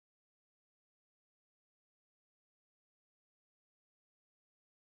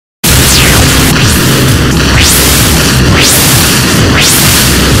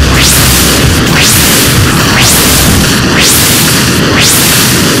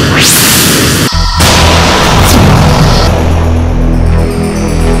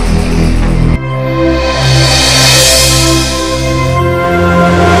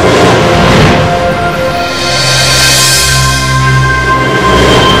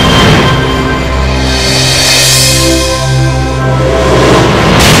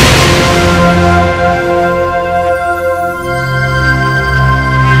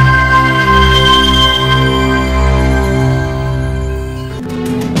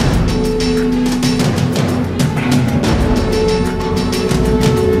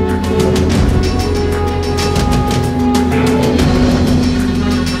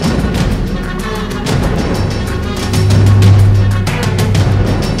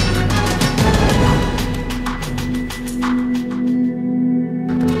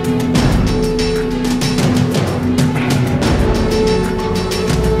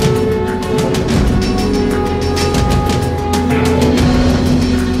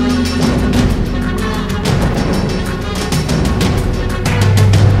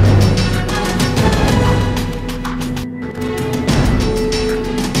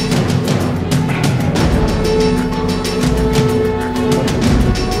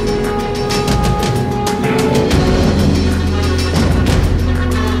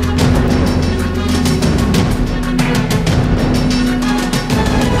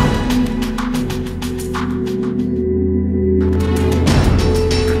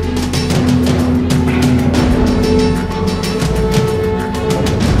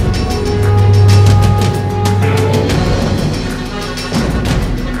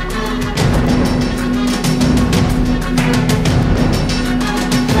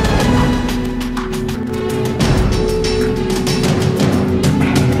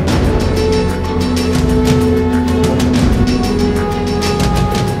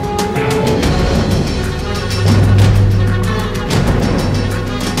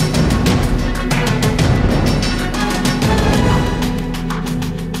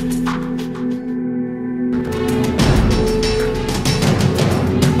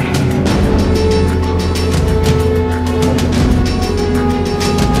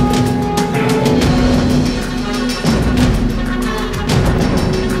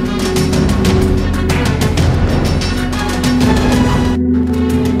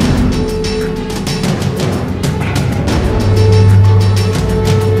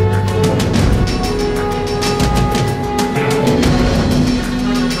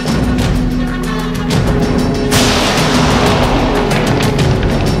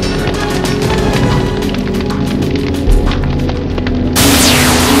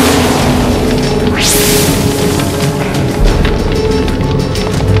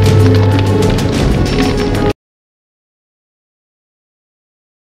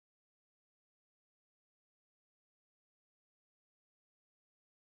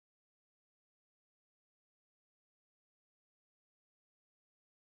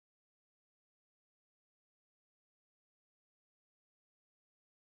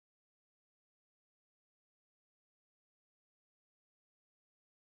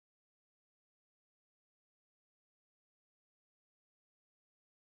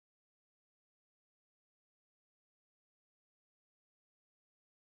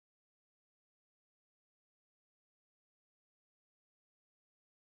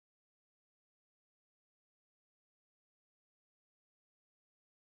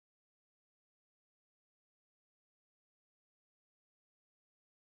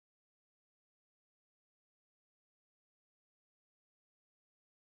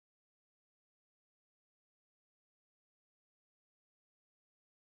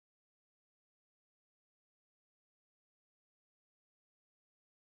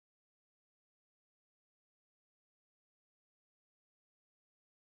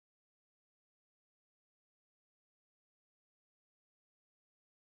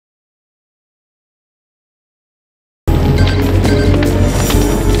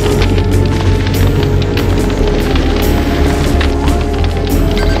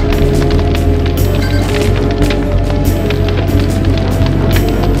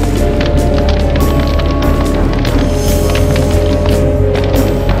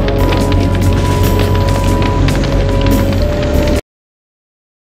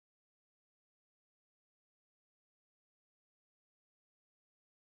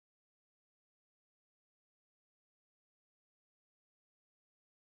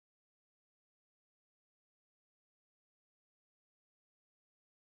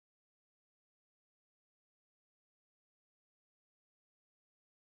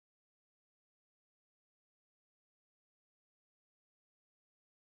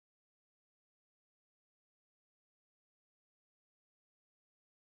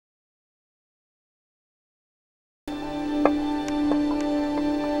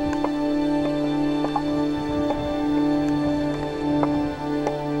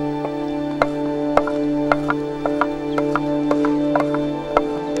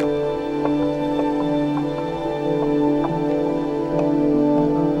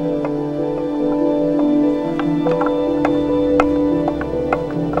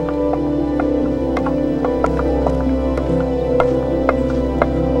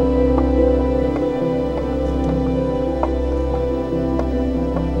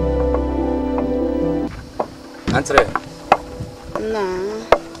Entre. Nah.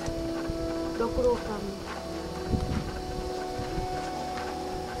 Dokuro kam.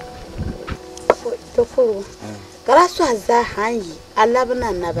 Dokuro. Karasu azza hanyi. Allah bana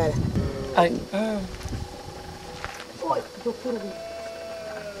nabara. Ai. Oi, dokuro.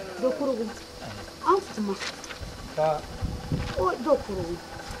 Dokuro. Afuma. Ka. Oi, dokuro.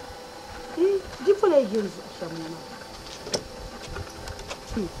 Di pole yinzu shamuna.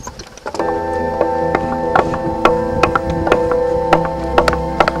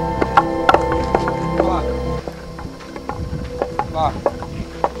 Ba.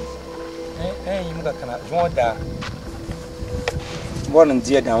 Yi muka kana zuwa da wannan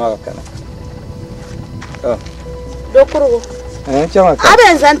jiya da maka kana. Dokuro. Chama ka.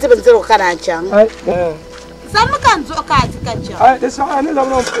 Aben zanti bin zuru kana can. Ai. San mukan zo ka ji kan can. Ai, da sa ne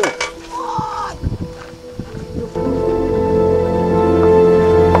zaman ko.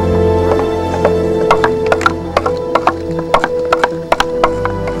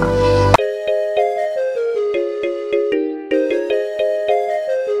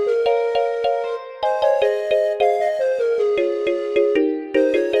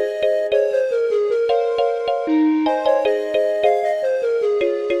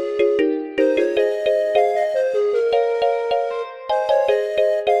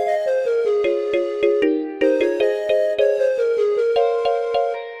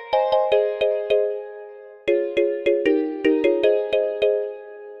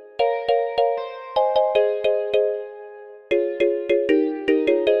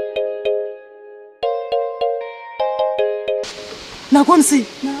 Na gonsi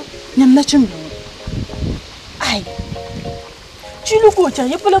nyam na chim ai chilu ko cha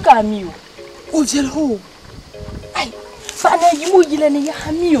yepula ka miyo o jel ho ai fa na yimu yile ne ya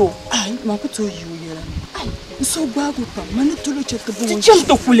hamiyo ai ma ko to yu yela ai so bagu pa man to lo chetka bo chim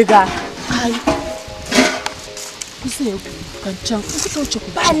to kuliga ai ise kan chan ko to cheko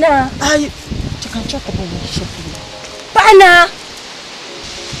bana ai kan cheko bo sheko bana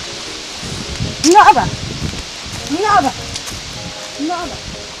ngaba ngaba nada.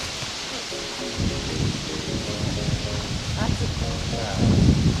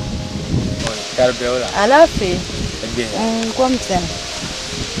 Carbeola. Alafi. Kwamten.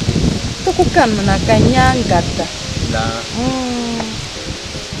 Tukukan mana kanyangata. La.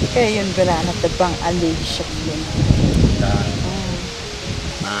 Kayon bela na tabang ali shaklin. La.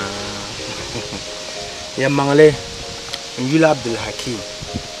 Ya mangle. Yula Abdul Hakim.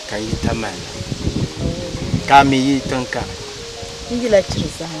 Kan yi tamal. Kami yi tanka. Ingila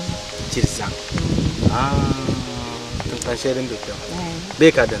chirzan. Chirzan. Tanka sherin bito.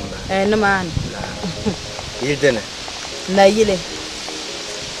 Beka dan ba. Naman. Yildene. Na yile.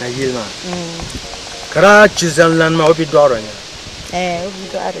 Na yilma. Kara chirzan lan ma obi doro nya. Obi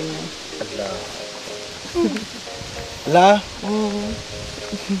doro nya. Allah. La.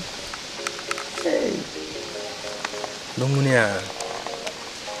 Nungunya.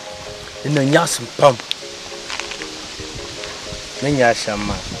 Ina nyasum pam. Nanya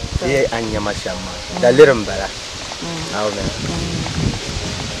shama. Ye anyama shama. Dalirim bara. Amen.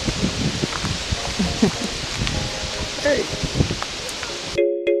 Hey.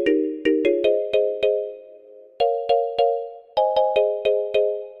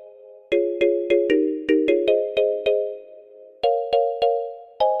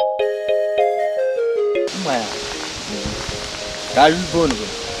 Maya. Dal bon.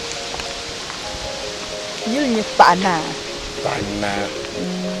 Yulnya pana.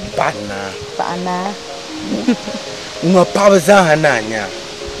 Pana. Uma pausa hananya.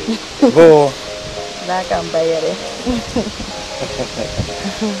 Bo. Da kan bayare.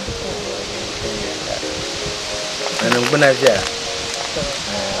 Anong guna siya?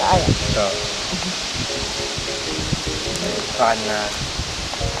 Ay. So. Pana.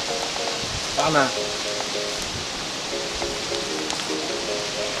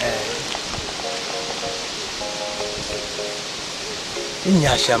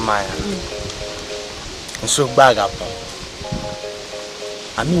 Inya shamaya. So baga pa.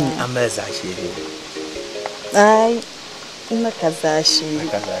 Amin ameza shiri. Ai, nakazashi.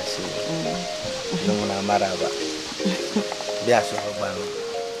 Nunguna maraba. Bia so ba.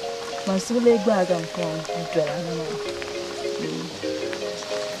 Masule gbaga nkan dwara na.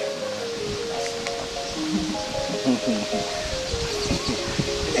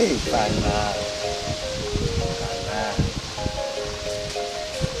 Hey, pana.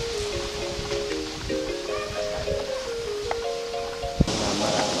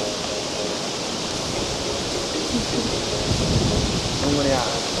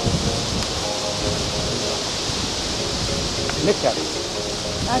 Nekar.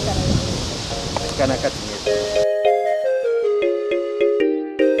 Kana katnya.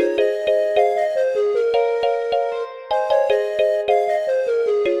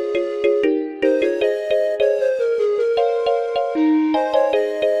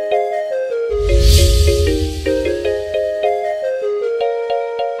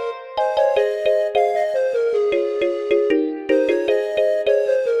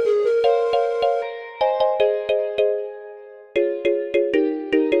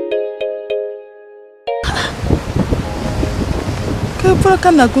 fɔra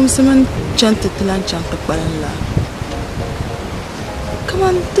ka na gumsimin chanta tilan chanta kpalan la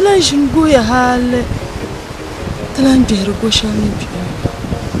kaman tilan shin goya hal tilan bihar goshan ni biyu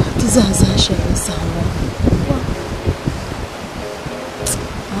ti zaza shi sawa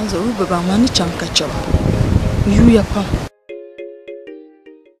azo baba mani chanka chawa yu ya pa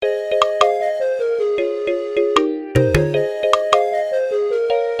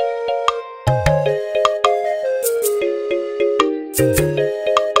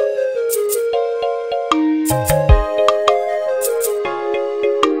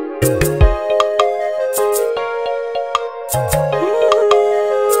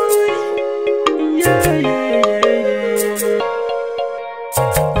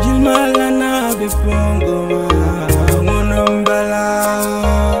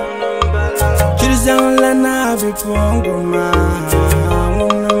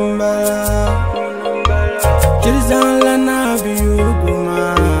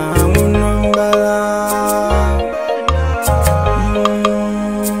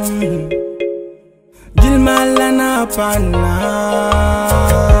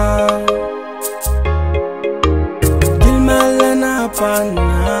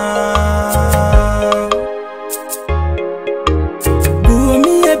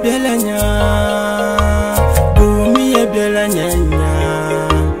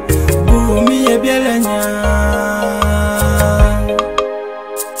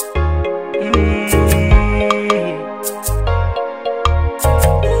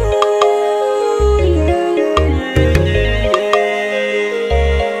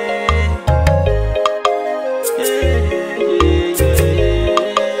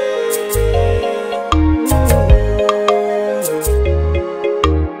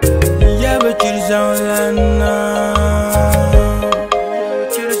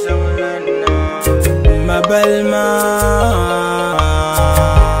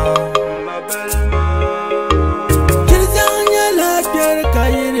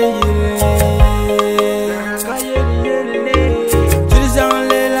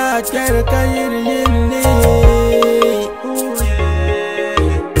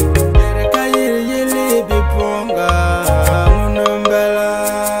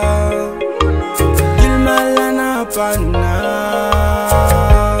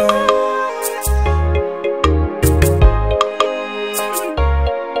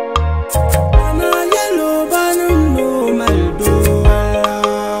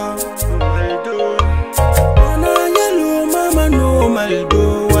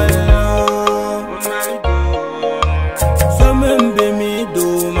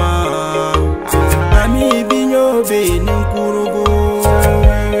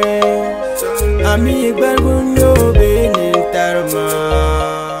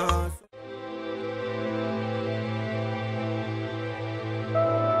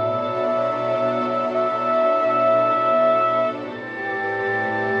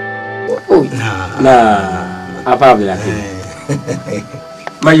Ababla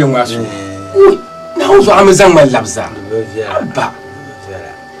ma yung asu na uzo amazang malabza ba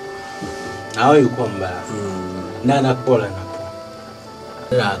na oyu komba na pola na po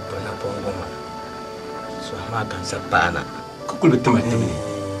la na po ngoma so ma kan sapana kukul bitamati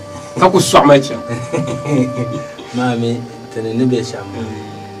ka ku swama cha mami tene be shamu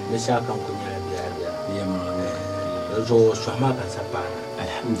be shakan kunya biya biya yamma zo swama kan sapana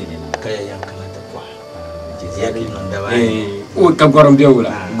alhamdulillah kaya yang kana ta kwa jiziyaki non da wai o ta gorom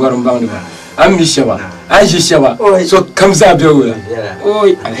bewula gorom bangni ammi shaba aji shaba so kamza bewula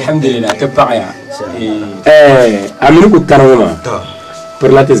oy alhamdulillah ta baqaya aminu ku taroma to pour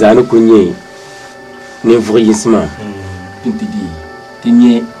la tezanu kunye ne vriyisma pintidi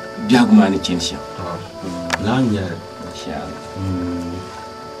tinye biaguma ni chensha lanya inshallah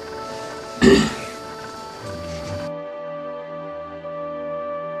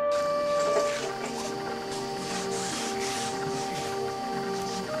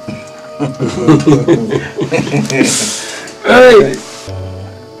Hey,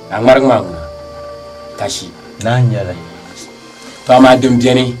 angmarang maguna, tashi. Nanya la. Pama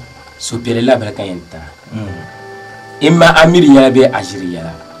dumbiani, supere la belakayenta. Imma amiri yala be ajiri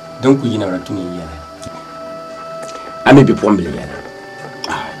yala, donc yina ratuni yala. Ami be pomble yala.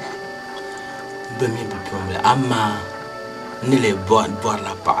 Be mi be pomble, amma nile boar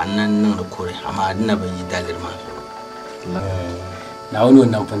la pa nan nan kore, amma dina ba yidalir ma. Na onu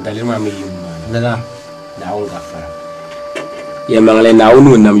nam pantalir ma mi yumma. Nala. Na on gafara. Ya mangle na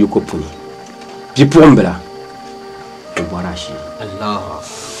onu nam yukopuni. Bi pombla. To borashi. Allah.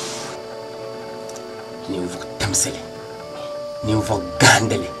 Ni vo tamsele. Ni vo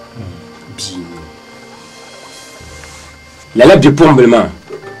gandele. Bi. lala bi pombilma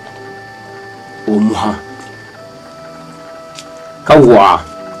o muha ka wa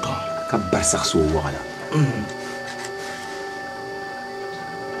ka barsak so wala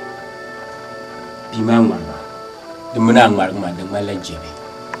bima ma de mena ngar ma de mala jebe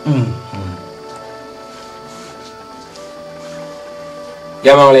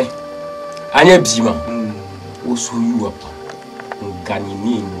ya mangle anya bima o so yuwa pa ngani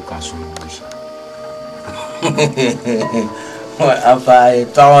ni no ka so bushi apa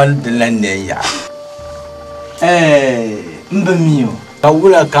tawon dilande ya mbamiyo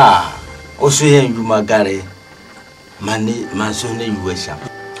awula ka osuyen juma gare mani mansone yuwasha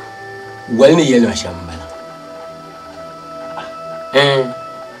walni yelo shambala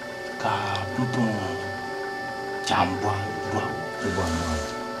ka pupo chambwa bwa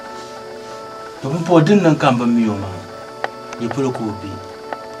to pupo din nan kan mbamiyo ma ye polo ko bi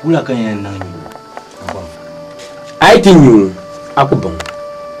wula kan yan nan yu ai tinyu akubon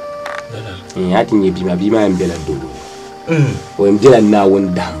ya tinye bima mbela do o mbela na won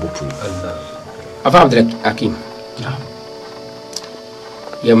dambo pu afa abdrak akim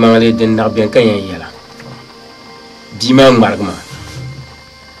ya mangale den na bien kan yan yala bima margma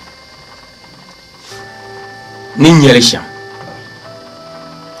nin yele sham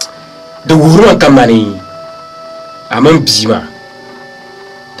da wuro kamani aman bima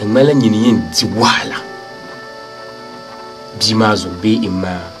da mala nyini yin di wala bima zo be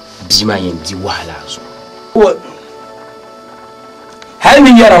imma bima yin di wala zo hal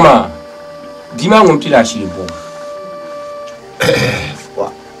min yarama bima ngum tila shi bo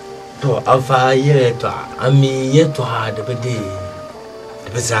to afa yele to ami yeto ha de bede de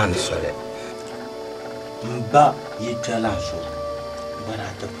bezan sole mba yitala so bara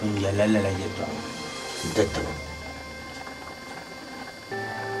ta kun yalala yeto datta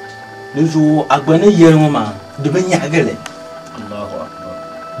nuzo agbane yelmo ma de benya gele Allahu akbar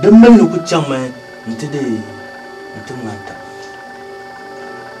dan man ku chama ntide ntumata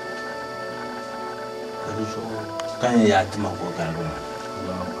karuso kan ya tima ko galbo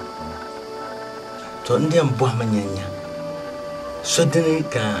Allahu akbar to ndem bo manyanya so dini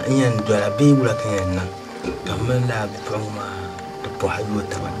ka nyan dola be wula kan yanna kamar la proma to po hayo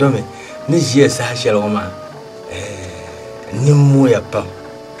ta dome ni je sa shelo ma ni mu ya pam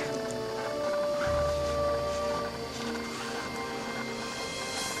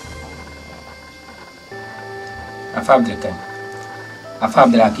afa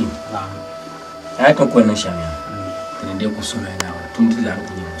abdelakim ay kan ko na shamia tende ko suma na tumti la ko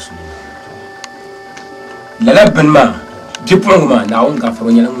ni musuli la labban ma dipon ma na on ka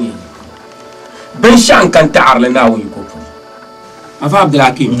faro nyala mu ben shan kan ta'ar la na won ko afa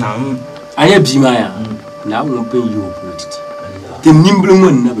abdelakim anya bima ya na on pen yo polititi te nimblu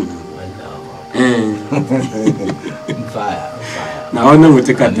mon na be fire na on no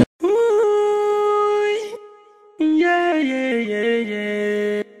te ka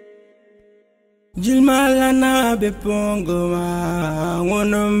Jilmalana bepongoma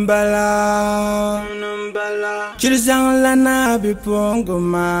ngonumbala Chirzanglana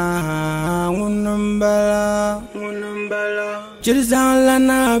bepongoma ngonumbala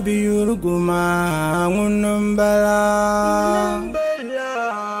Chirzanglana biyuruguma ngonumbala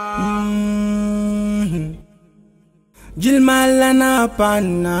Jilmalana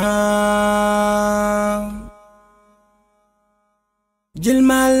panna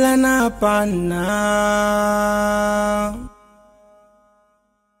Jilmalana panna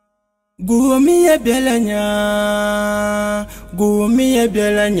Gumi ya belanya Gumi ya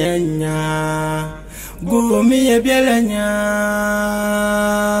belanya Gumi ya belanya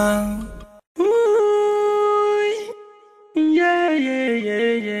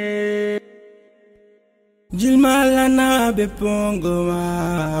Jilmalana bepongoma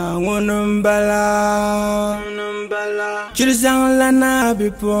ngonumbala Chirzanglana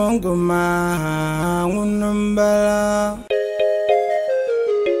bepongoma ngonumbala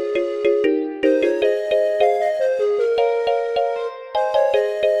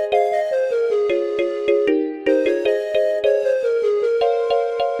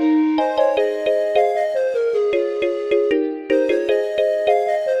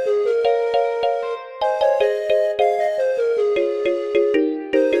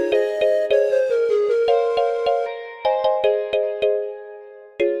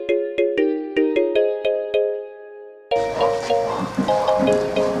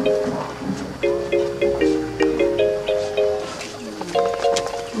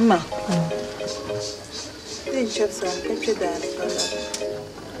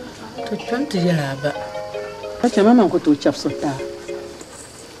To twanti ya ba. Acha mama ko to chapsota.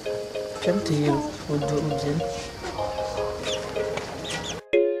 Twanti yo odo ujin.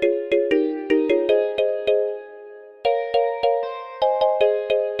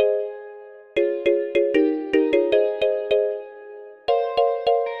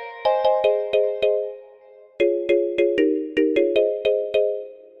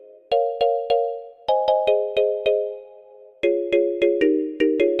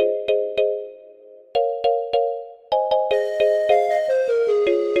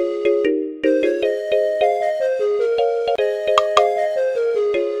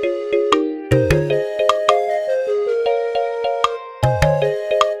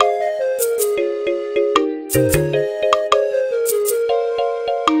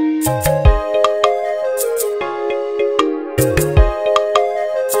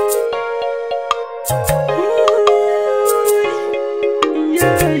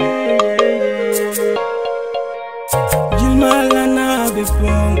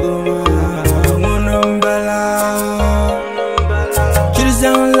 bipongoma ngunumbala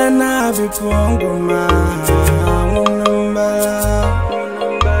Chirzanla na bipongoma ngunumbala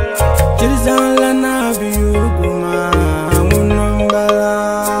Chirzanla na biyuguma ngunumbala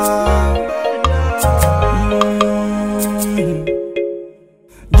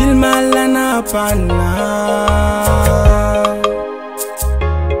Jilmala na pana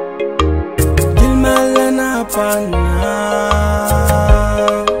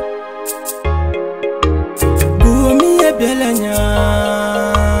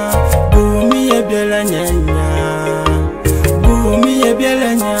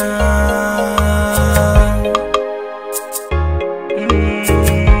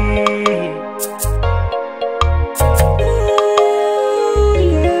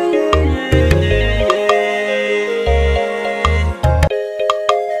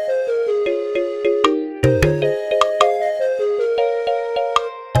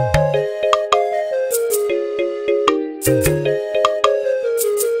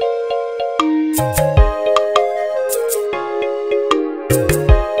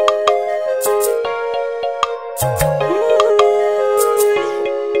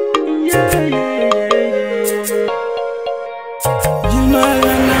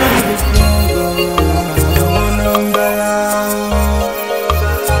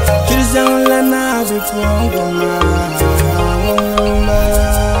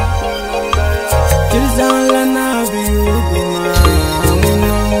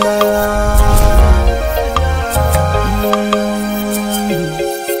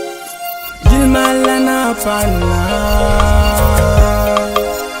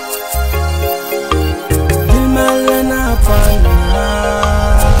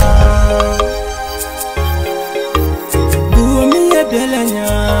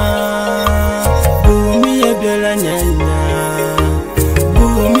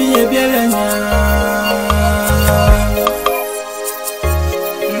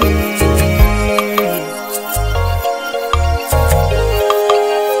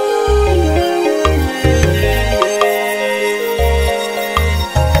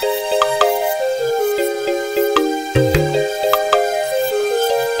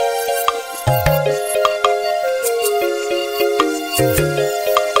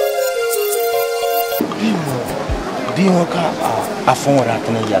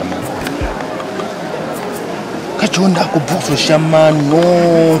Kachonda ko bukso shama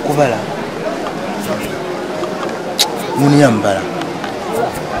non kubala muni yambara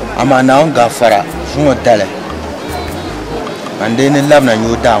ama na on gafara fungo tale ande ne labna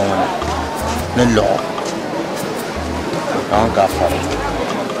nyoda wona ne lo on gafara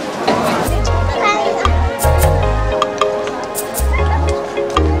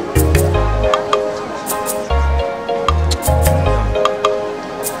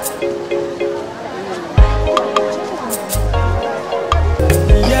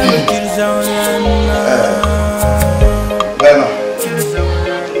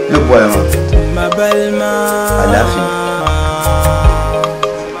ma belle-mère à la fin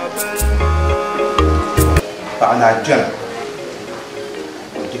par la gueule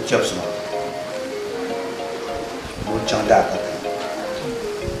tu tiens ça bon chanda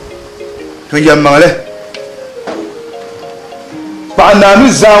tu y a malé par la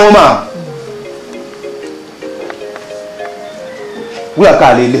mise en main où la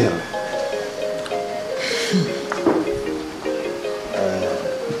calée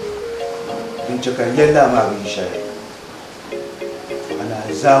Jaka yalla ma bi shi ana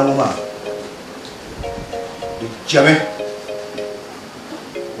zawo ma da jame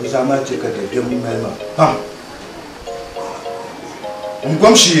ko zama ce ka da bin malma ha mun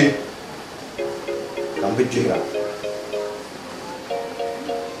gwamshi kan bi jira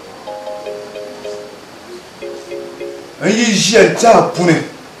an yi jiyan ta pune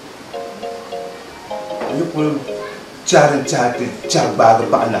yi ko jarin ta da jagba ga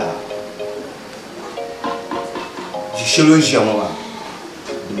bana شلون جماعة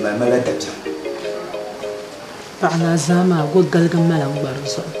ما ملتت فعلا زما قل جمال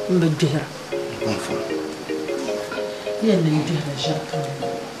برصة بالجهرة يلا الجهرة جاكم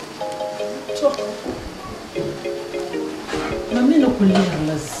ما منو كلها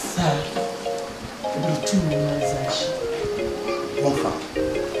مزار بيتم مزاج وفا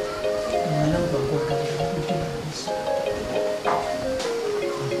ما لو بقول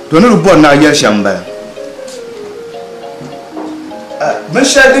تونو بونا يا شامبا من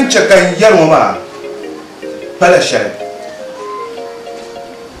شادين شكاين يرمما بلا شاد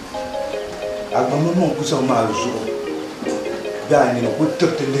أقوم من كوسا ما الزو داني نقول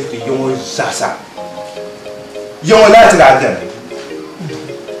تبتلي يوم زاسا يوم لا تلعبن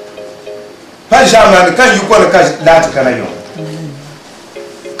pa jaman kan yu ko ka lati kana yo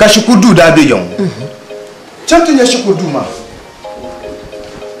ka shukudu da be yo chantu ya shukudu ma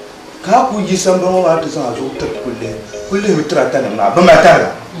ka ku yi san ba ma ta san zo ta kulle mitra ta na ba ma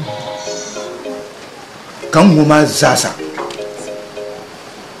ta kan mu ma zasa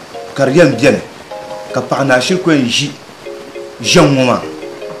karyan bien ka pa na shi ko yi jan mu ma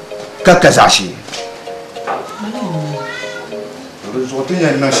ka kazashi rezotin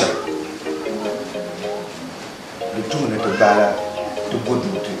ya nasha le tout ne te bala de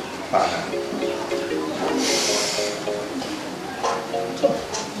bodoute para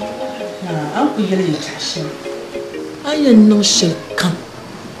an ku yɛli tashi an yɛn niŋ shɛli kam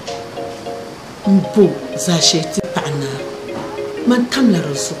n bo zaashee ti paɣa naa man tamla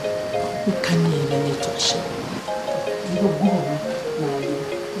di zuɣu n ka neela ne tɔɣu shɛli n bi guhimi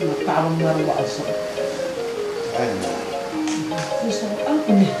na paɣaba ŋmari waɣu zuɣu an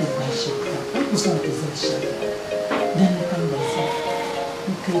ku lihiri zaashee kam an ku zaŋ ti zaashee dani kam ba zaŋ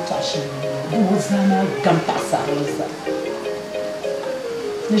n kai tɔɣu shɛli ni o zaa maa gam paɣasarili zaa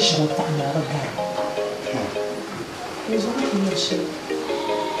نشغل طعنا رجع يزورك يا شيخ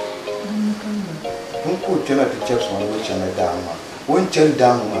mun ko tana ta ce su wani wancan dama wancan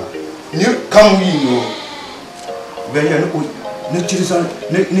dama ni kan yi yo bayan ko ni cirsan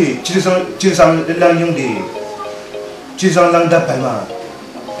lan yin de cirsan lan da pai ma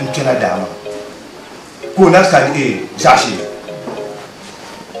in tana dama ko na ka zashi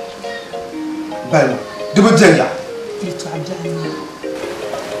bal dubu janya يتو عبد الله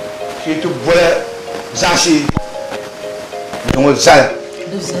qui te voulait zacher donc zal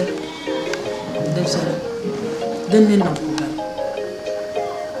دفزر دني نقول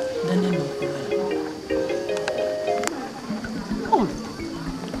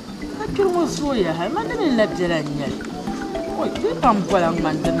أكل مزوية هاي ما دني نبدلني وي كم بولا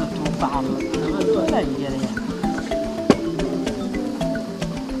ما دني توفعل ولا يجري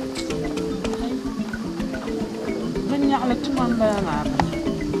من يعلى تمام لا نعرف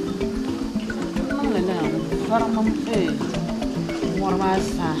لا فرما ايه ورما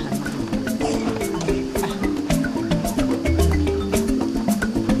ساحل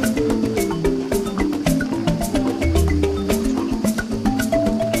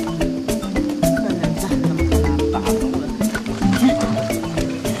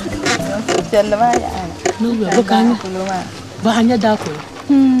Jalla ya ana. Nuyo bukanya. Bahanya dako.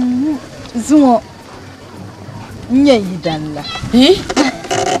 Zumo. Nyayi dalla.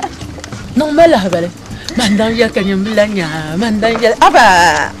 Non mala habale. Mandan ya kanyum bilanya, mandan ya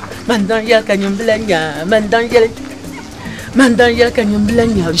aba. Mandan ya kanyum bilanya, mandan ya kanyum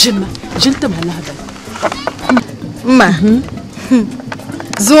bilanya. Jinta mala habale. Ma.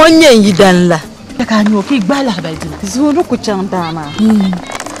 Zumo nyayi dalla. Kanyo ki gbala habale dina. Zumo ku can dama.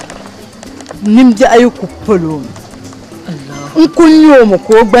 Nimdi ayu ku polo. Allah. Nkunyo mo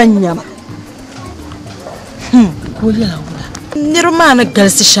ko gbanyama. Ko ya wala. Nirma na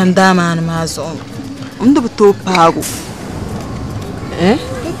galsi shandama na mazo. Mdu to pago.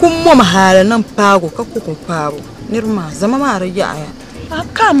 Nkummo mahala nan pago ka ku pago. Nirma zama mara ya aya.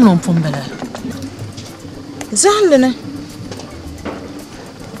 Akam non fombala. Zalene.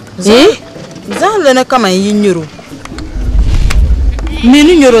 Zalene kama yinyuru.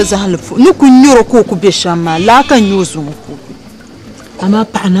 Meni nyoro zahalifu nuku nyoro koku beshama la kan yozu muku ama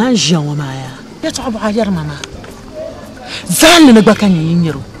pana jawa maya ya tabu ayar mama zalne na bakan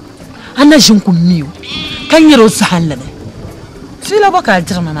yinyiro ana jinku miyo kan yiro zalne sila baka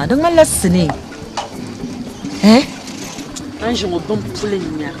dir mama dan Allah sine an jingo bam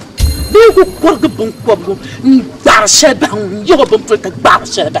pulinya bi ku korgo bam kwabgo bar shaba yo bam pulta bar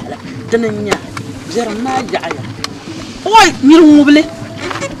shaba dan nya jarma jaaya Oi, miru mobile.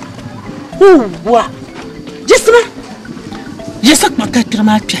 Wa. Jisma. Yesak makatira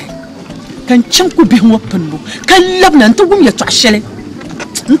ma pya. Kan chinku bi ho panbu. Kan labna ntugum ya twashele.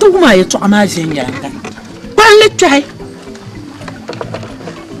 Ntuguma ya twa ma zenyanga. Ban le twai.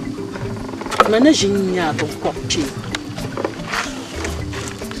 Mana jinya ko kokchi.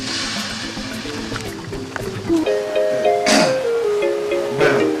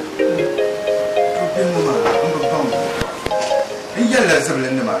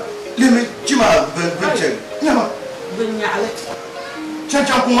 Limit Tima Benchek. Yama.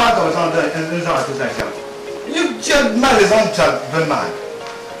 Chacha Kumaka was on the you just married on top the man.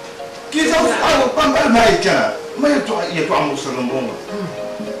 Kids out of Pampa Night. May you try it almost a moment.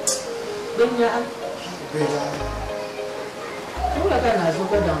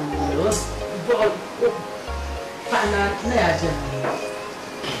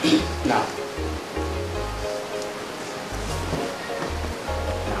 Now.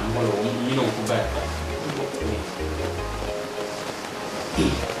 you don't go back.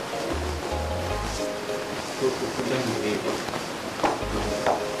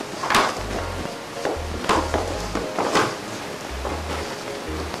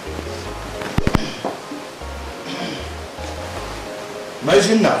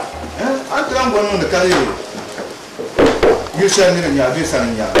 Imagine now, I'm going on the career. You send me in your business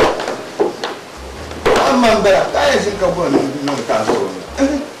and your. I'm a better guy in Kabul, no castle.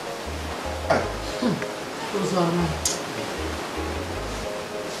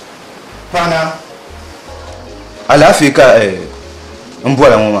 Pana Alafika,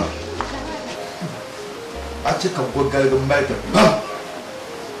 Mbola Mama. I take a good guy to make it.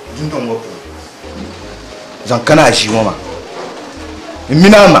 You don't work. Zankana, she woman.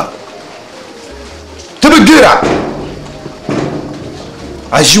 Minama Tabagira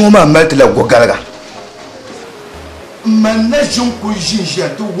Ajuma Metla Gogaraga Manajum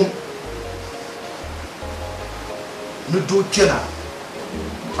Kujin to whom no do Chena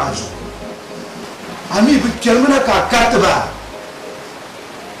Azu Ami with Germana Kataba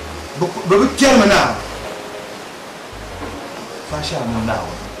but Germana Fasha now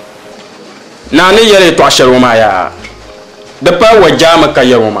Nani Yalli to Asharumaya. The power jama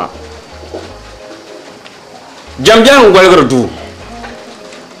kayaroma. Jamjan walgar du.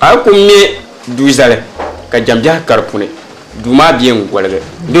 Aku me duizale ka jamja karpune. Duma bien walgar.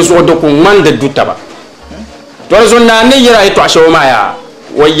 Dos odo ko mande dutaba. To so na ne yara to ashoma ya.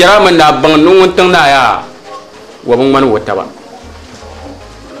 Wa yara man na ban nun tan na ya. Wa ban man wotaba.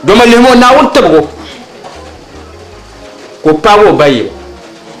 Do ma lemo na wontaba ko pawo baye.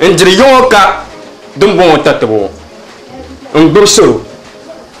 Indri yoka dum bon tatabo. Ngbursuru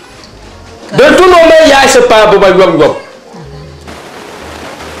de tout no me ya se pa baba yob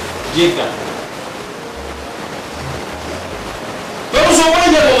jika to so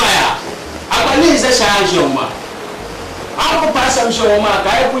wanya bo maya abani ze change oma ako pasa msho oma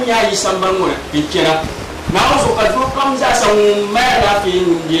ka e kunya yi samban mo pikira na so ka do kam za sa ma la fi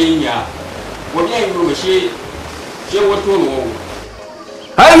ndinya wo bien ngo she woto no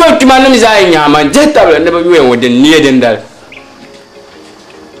hay mo timanu za nyama jeta ne ba yuwe wo den nie den dal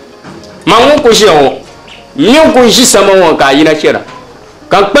mangu ko shiwo nyu ko shi sama won ka yina kira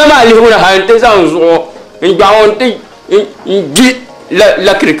kan pema li hura han te zan zo in gawon te in ji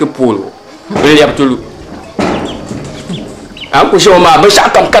la krike polo le yaptulu an ko shiwo ma ba sha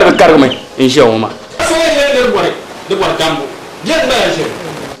kam kar mai in shiwo ma so ye de bor dambo je ba je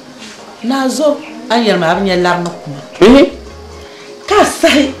nazo an yarma abin ya lar na kuma ka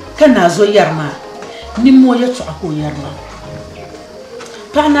sai ka nazo yarma ni mo ya to ako yarma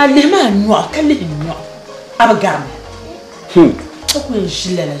Pana lema noa kale noa abagam ko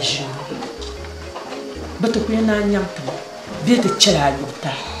jila la jo bato ko na nyamta bi te chela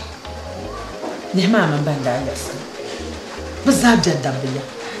yuta lema man banda yas bazab jadda biya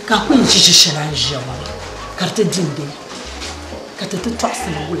ka ko jiji shela jama carte dinde carte te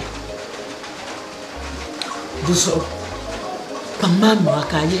toxi wala buzo kamama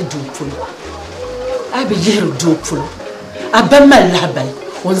ka ye do pulo abi yero do pulo abama labal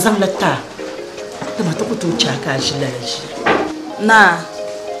on zam la ta tama to ko to chaka jilaji na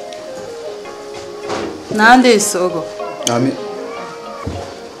ande sogo Ami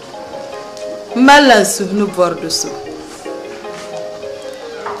mala su nu bordo so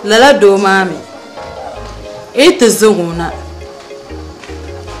lala do mami ite zuguna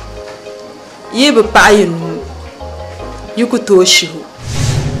yibe payinu yuku to shihu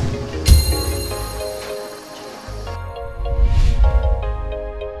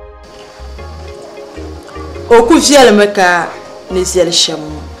oku viele meka ne ziel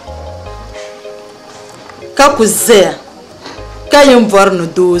shamu ka ku zeya ka yin vorno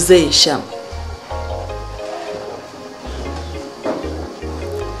do zai sham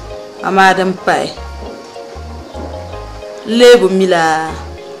amadan pai lebu mila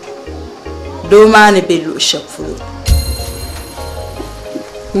do mani belu shafulu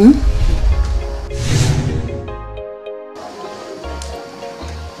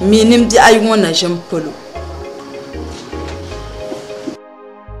minim di ay wona jampolo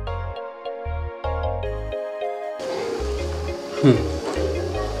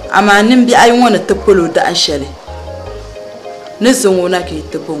ama nim bi ay wona tepolo da ashale ne zongona ke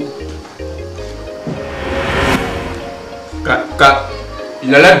tebon ka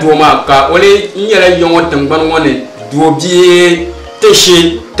lala doma ka ole nyela yongo tangban wone do bi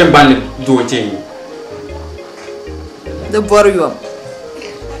teshi tangban do te de boryo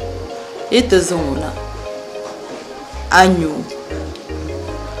ite zongona anyu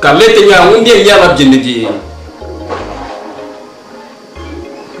ka lete nya wonde yala jinde di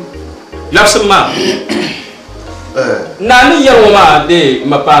Lapsma. Nani Yaroma de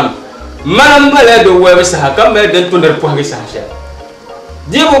Mapam. Manam Maledo web Sahaka made the Tunder Pogisasha.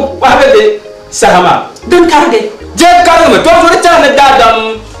 Dibu Pahade Sahama. Don't carry. Jet Karma, don't return the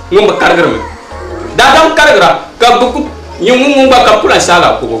Dadam Numba Kargram. Dadam Karagra, Kabuku, Yumumba Kapula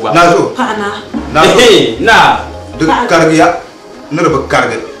Sala Kuba. Nazo. Pana. Na. The Carvia, Nurba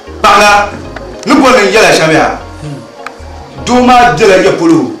Carvia. Pana, Nubon Yala Shamia. Duma de la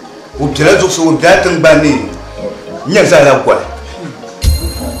Yapulu, who tells us so that and Bani. Yes, I have what.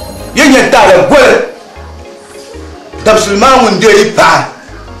 Yen Tala well. Tapsulman when they pa.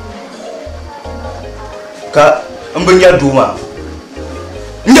 Ka Mbanya Duma.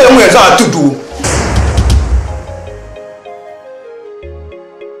 No one's out to do.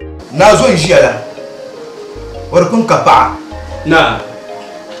 Nazo is Yala. Or Kunkapa. Na.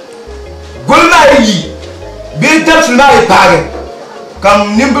 Gulmai. Be Tapsulman pag.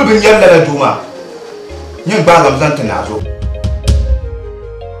 Come nimble in Yala Duma. Young Bagam Zantanazo.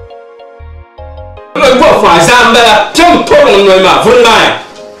 Go for Zamba, Tom Tom, no, for mine.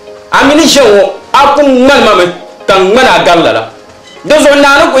 I mean, show up Mamma, Tangana Gala. Those are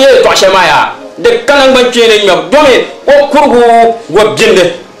not going to Shamaya. The Kananga training of Domit, or Kuru, what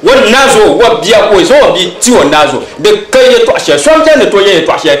Jinde, what Nazo, what Diapo is all be 2 Nazo. The Kaya Twasher, sometimes the Toye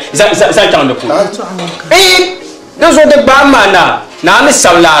Twasher, Zantan the Pool. Eh, those are the Bamana, Nana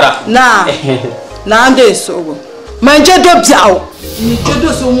Salara. Na ande so. Manje do biao. Ni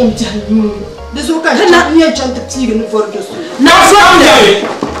jodo so mum jan. Deso ka na nya jan ta tigi no for deso. Na so ande.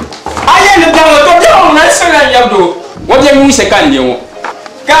 Aye ne dawo to do na sanga yabdo. Wo je mu se kan yewo.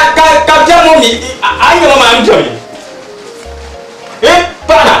 Ka jamo mi aye ma am jomi.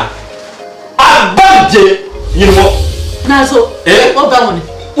 Pana. Abanje yimo. Nazo. O ba woni.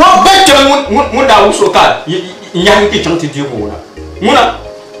 Wo bekke mu da wo so ka yan ki chanti di ko na. Muna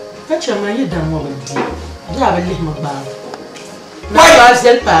Kacha ma yi dan mo di. Ya ba le ma ba. Na ba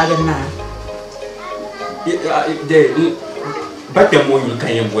zel pa ga na. De batte mo yi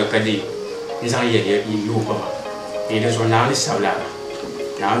kan yem bo ka de. Izan ye yu ba. E de so na ni sabla.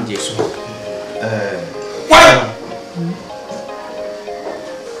 Na am je so. Wa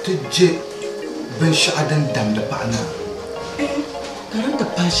Tije ben sha'adan dam da ba'na. Karanta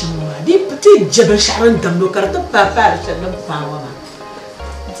passion ma. Di pati jabal sha'ran dam do karanta pa pa sha'ran pa wa ma.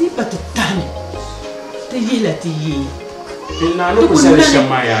 Di pati tani. Te yi la ti yi. Na no ko sele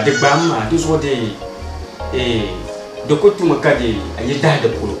shamaya de bamma do so de de ko tuma kadi ayi da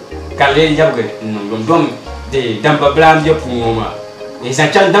pulo. Kale yabge dom de damba blam je puma. E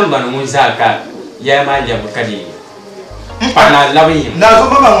sa chan damba no mun zaka ya ma ya kadi. Pana lawi. Na zo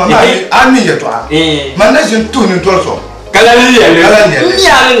mama mama ami ya to. Manna jin tuni to so. Kala ni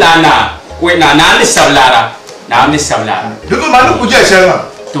ya na. We na ni sablara. Na ni sablara. Dudu manu kuje shelma.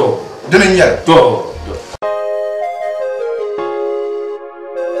 To. Dinin yar. To.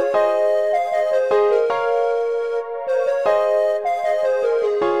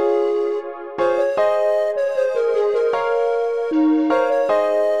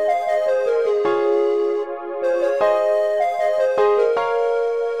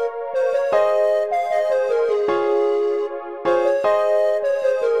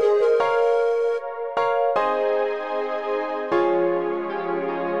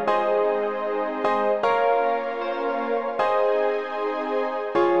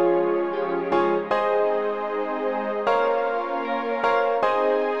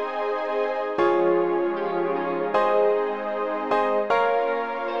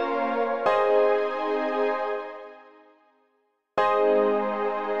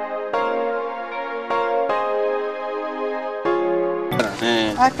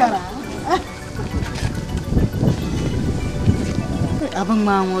 Akara. Abang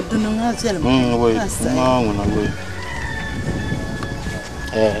mau dunung hasil. Woi, mau na woi.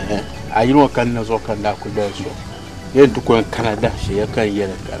 Ayiro kan na zo kan da ku da so. Yen tu ko Canada shi ya kan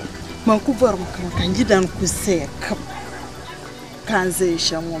yela kara. Man ku bar mu kan gidan ku sai kap. Kan zai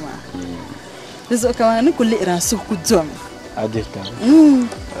shan mu ma. Dazo kama ni kulli ira su ku jom. Adeta. Ni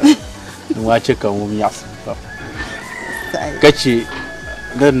wace kan mu ya. Kace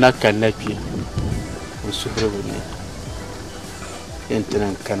dan na kan nafi. Wasu hurbu ne.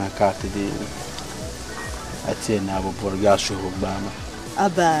 Yantinan kana ka ta dai. A ce na babbar ya su hubama.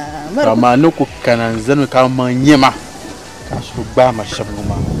 Aba Rama nuku kanan zanu ka manyema. Ka su hubama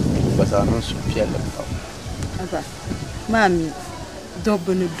shabuma. Ba za nan su fiye da fa. aba mami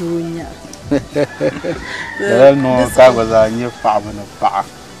dobno dunya. Da no ka ba za ni fa ba na fa.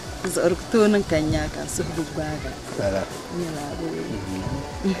 Zarukto nan kanya ka su hubbaga. Sala. Ni la bo.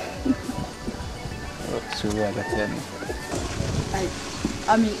 Su ya ga tani. Ai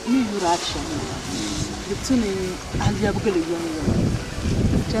Ami ni yuracha. Bituni ali abugale yoni.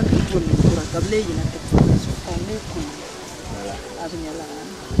 Jan ko ni yura kable yina ta so kale ko. Wala. Abinyala.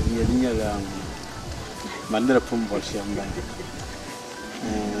 Yedinyala mandara pumbol shamba.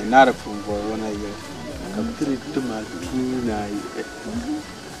 Nara pumbol wana ye. Kaptiri tuma tuna ye.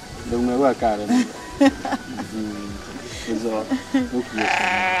 Dong me wa kare. Zo ukye.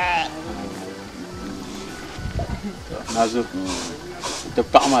 Nazo te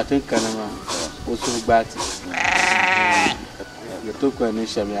paama te kanama o so gbati le to ko ni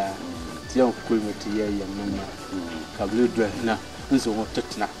shamia ti on kulme ti ye ye mama kablu do na nso mo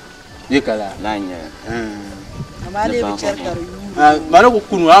tetna ye kala nanya amale bi cerkaru mara ko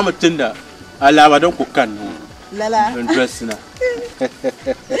kunu ama tenda ala ba don ko kan lala on dress na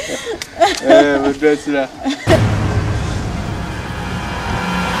on dress na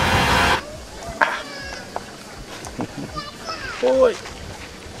oi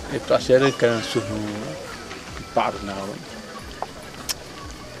e trasere kan su par na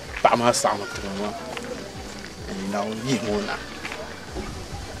pa ma sa ma tuma na yi mona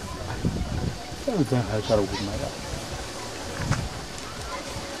da ha karu kuma da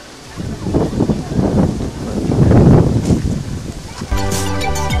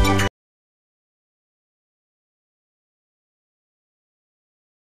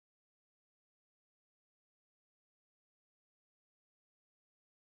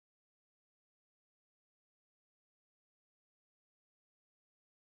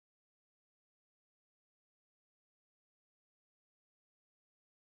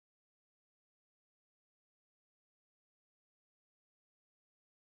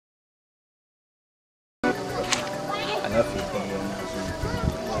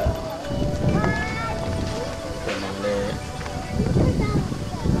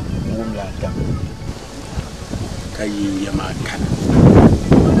kayi yama kan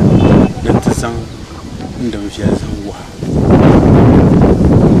dan ta san inda mafi san wa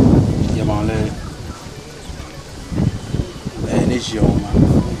yama le ne joma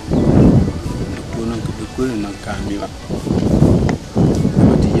ko nan ka mi ba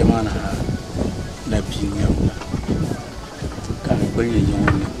ti yama na da bi yama kan bari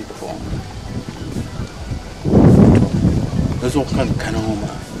yama ne ko da zo kan kanoma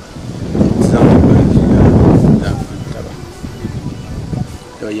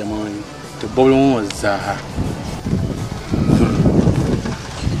yaman to bolon wazaha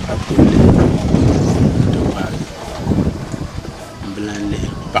akule to ba blan le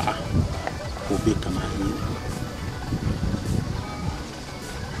ba ko be kama ni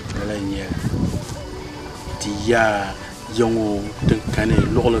la nya ti ya yongo tin kane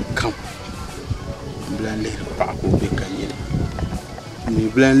lol kam blan le ba ko be kan ni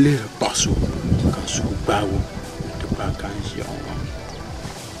ni blan le ba so kan so ba wo to ba kan ji on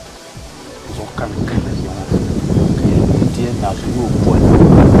kan kan yo dia na su buat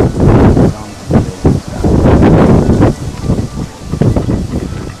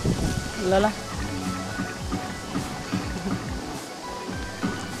lala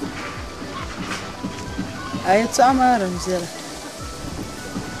ay tsama ramzela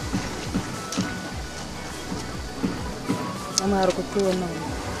amar ko to no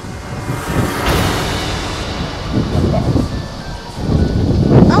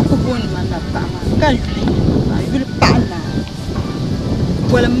قال يقول بعنا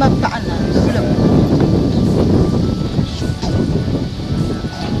ولا ما بعنا يقول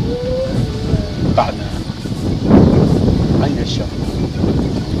بعنا عين الشر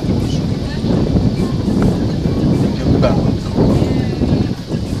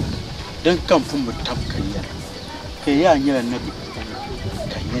dan kan fun mutam kanya kai ya nyira nabi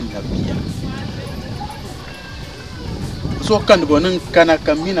kanyen nabiya so kan bonin kana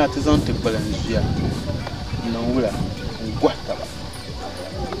kamina ta zan ta balanziya nan wura gwata ba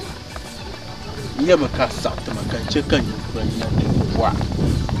iya maka sa ta makance kan ban ya da wa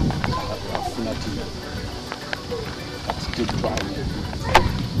kuna ti ka ti ba ni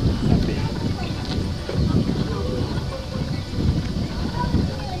abe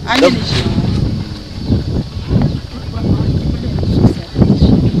ani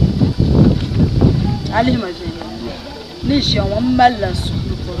ali majeni ni jean on mal su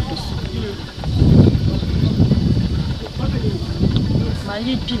porto ma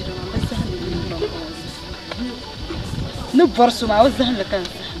yi pire ma sa ni borsu ma wazan la kan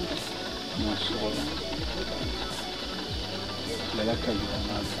la kan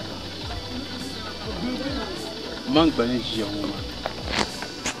man bani jean ma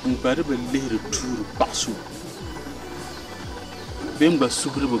ngbare be lehre tour pasu bemba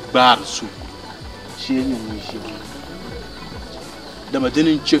subri be bar su chenye mwishi dama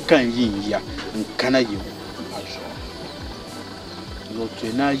dinin kan yin ya in kana yi lo to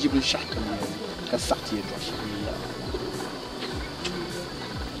na jibin shaka ne ka sakti ya to shi ya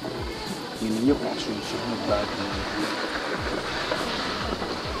ni ne ko su ba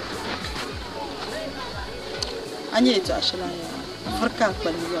anye to ashila ya farka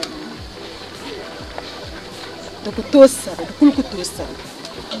kwani ya da ku tosa da kulku tosa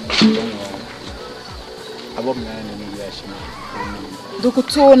abom na ne ya shi da ku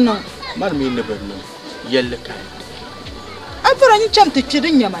tona mar mi ne barno yalla kai afara ni chamta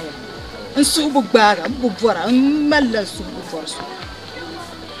kidin ya maya in su bu gbara bu bora in mallan su bu bora su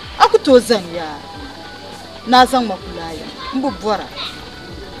aku to zan ya na zan makulaya in bu bora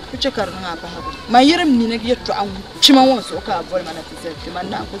ku ce karna ba hagu ma yirim ni na yatto an ciman won so ka bol mana tizarti man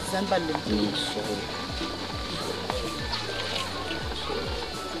na ku zan balle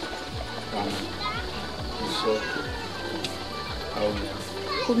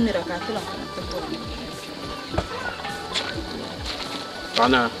كم نركعت له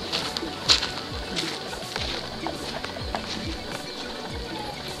أنا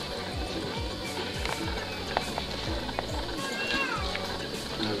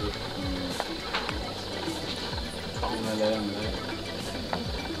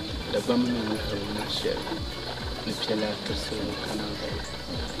Dagbani ne na shi ne pela terse Canada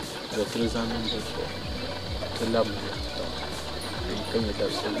da trezamen de so telam ne kan da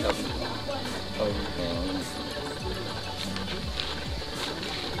selam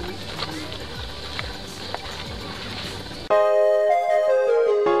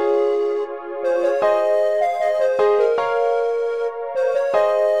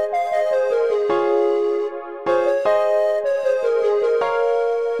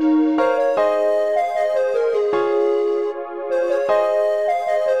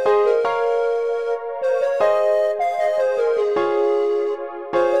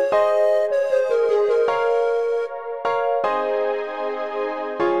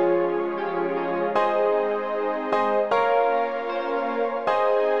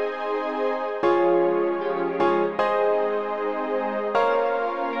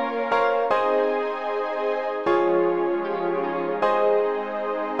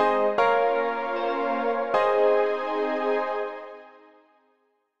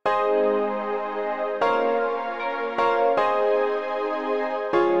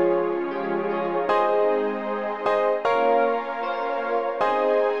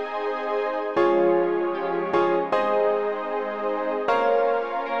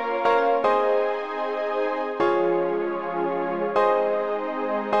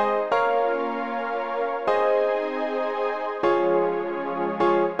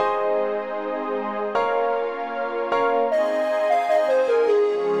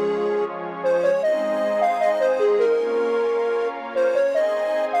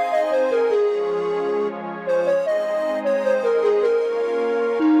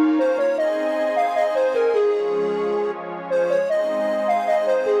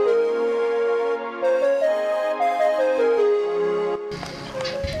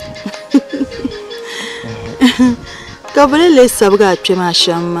Kabule le sabga pema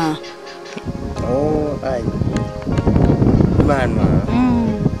shamma. Oh, ai. Man ma.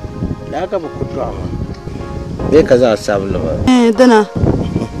 Da ka ba kutu ama. Be ka za sablo ba. Dana.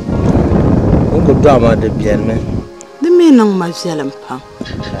 Ko kutu ama de bien me. De me nang ma fialam pa.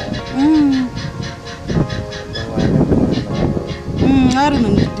 Ar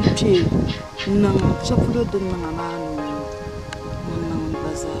nang dipche. Nang chapudo de nang amanu. Nang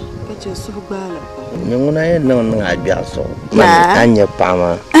baza. Ka che subgala. Nyunguna ye nang abiaso. Man anya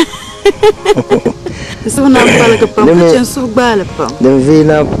pama. So na pala ka pam ka chen subgala pa. Dem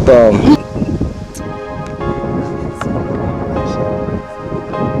vina pam.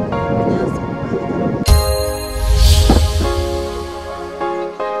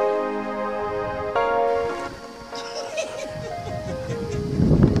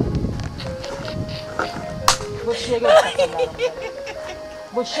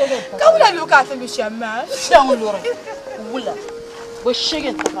 Kawla luka ta bishama. Shan lura. Wula. Bo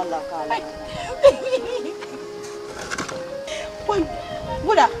shegen ta kala kala. Wai,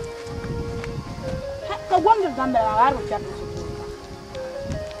 wula. Ka wanda zamba ya aro kyara.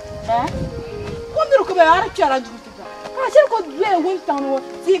 Wanda ko ba aro kyara juta. Ka shir ko dwe wunta no.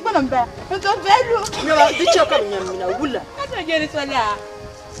 Si ko nan ba. To velu. No, di choka nyamina wula. Ka je ni sola.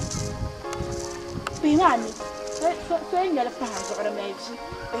 Pinani. So ingala pa ha ro mai shi.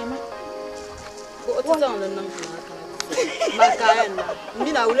 Ema. Ko otata on nan ma kaya na.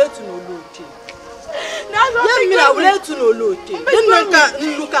 Ndi na wule tu no luti. Yan mina wule tuno lote. Din ka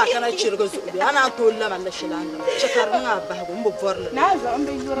luka kana chirga zubi. Ana to la malla shilanga. Chakar nga ba go mbo vorla. Na zo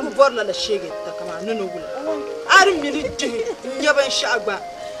ambe yura mbo vorla la shege ta kama nuno wula. Ari mili ji yaban shagba.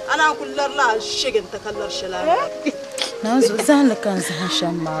 Ana kullar la shege ta kallar shilanga. Na zo zan kan zan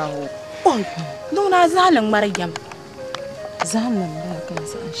shamawo. Oh, no na zalan Maryam. Zalan da kan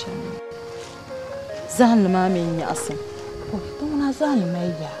zan shamawo. Zan ma min ya asan. Oh, no na zalan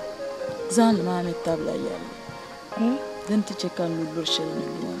mai ya. Zan ma mi tabla Yalli. Dan ta ce kan lulur shirin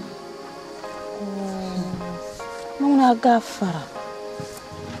ruwan. Muna gafara.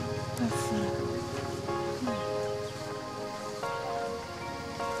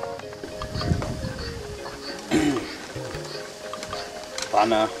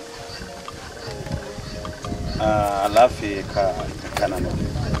 Ana alafi ka kanano.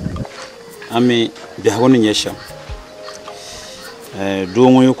 Ami bihawoni nyesham.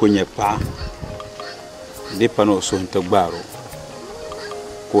 Dongo yuko nyepa. Depano so ntagbaro.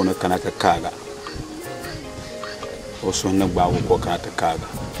 Ko na kanaka kaga. O so na gbawo ko kanaka kaga.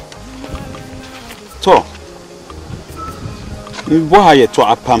 To. Mbo haye to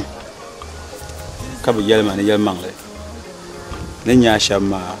apam. Ka bi yelma ne yelmangle. Nenya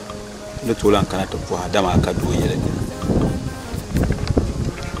shama ne tolan kana to po adama ka do yele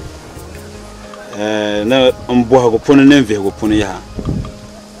na mbo ha go pono ne mve go pono ya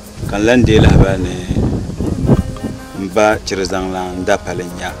kan lande la ba ne mba chirzang la nda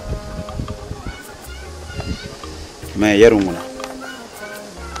palenya ma yarunguna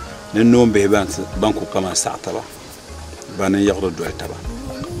ne nombe banku kama sa'ta ba ne yagdo do ta ba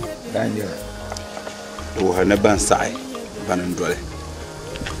danja do ha ne ban sa'i banan dole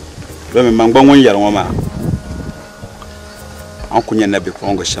domin man gbangon yarwa ma an kunya nabi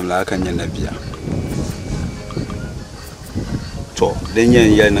ko ngo shamla kan nya nabiya to den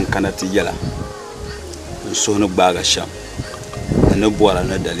yen yanin kanati yala so no baga sham na bora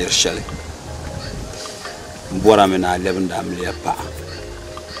na dalir shale bora me na lebin da amliya pa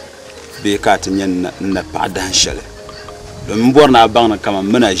be ka tin yen na pa dan shale domin bora na bang na kama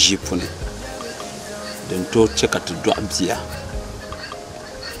mena jipune den to cheka to do abia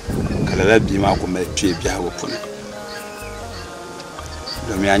kala la bi ma ko me tue bia wo pune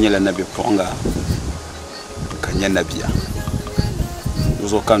do mi anyela nabi ponga kanya nabia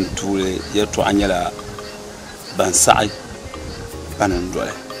uzo kan tule yeto anyela ban sa'i banan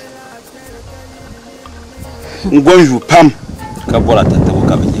dole ngonju pam ka bola tata ko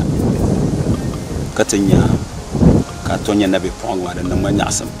kabanya katanya ka tonya nabi ponga da nan manya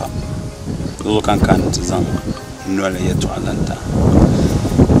asan pam zo kan tizan nole yeto alanta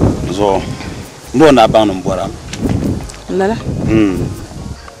zo ndo na ba nan bora lala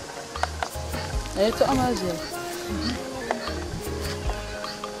to amaje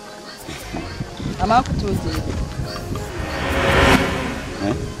ama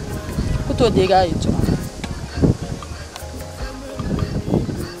kuto de ga yito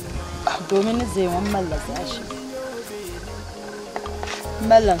domin zai wan mallaka shi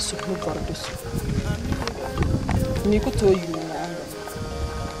mallan su ku bardu su mi kuto yuna anga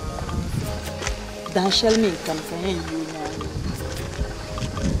dan shalmi kan kan yuna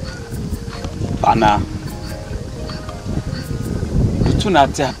bana tuna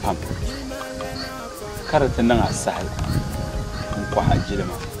ta pam karata nan asai ko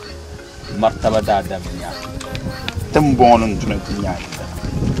hajirma martaba da adamiya tambonun tuna tinya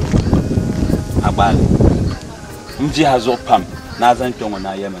abali mji hazo pam na zan tongo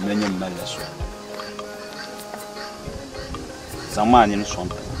na yema nanyen malaso zamani ni son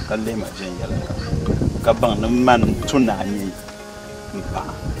kalle ma jen yala ka ban nan man tuna ni mpa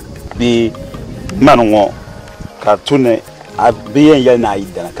bi manwo ka tune abiyen yal na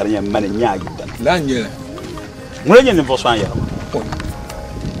yidana karnya man nya yidana la nyela mure nyen fo swan ya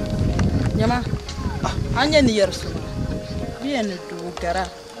nyama anya ni yersu bien du gara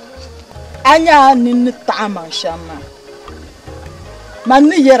anya ni tama shama man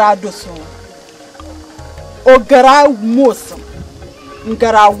ni yera doso o gara mos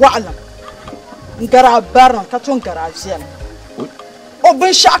ngara wa'lam ngara baran ka ton gara jian o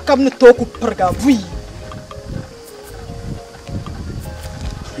bin shakam ni to ku perga vui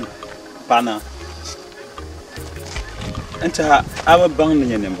bana anta aba bang ni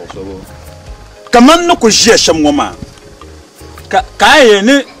nyen mbo so kaman no ko je sham ngoma ka ye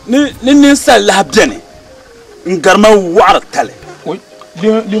ni sala bene ngarma war tale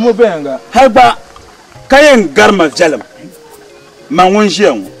li mo benga halba kayen garma jalam ma won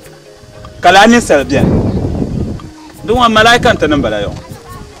jeun kala ni sala bien duma malaika tan bala yo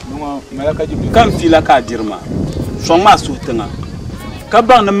duma malaika jibril kan fila ka dirma so ma su tanga ka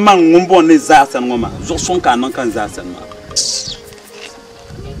ba na man ngombo ne za san ngoma zo son ka nan kan za san ma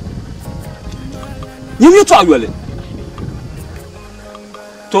nyim to ayole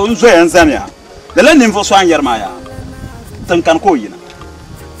to nzo yan zamia da lan nim fo so an yarma ya tan kan ko yina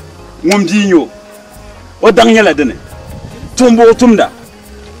ngom dinyo o dang nyala dene tumbo tumda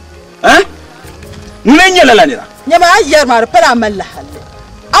nune nyala la nira nyama ayar mar para malla hal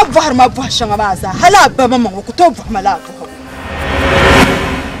abhar ma bwa shanga ma za hala ba mama ko to bwa mala ko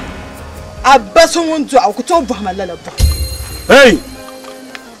abbasu mundu au ko to bwa mala la bwa hey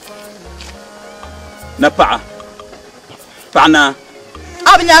na paana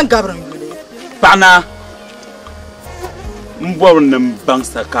abnya gabran gule paana mbor nem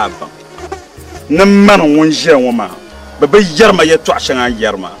bangsa ka ba nem man won je woma ba yarma ya to ashanga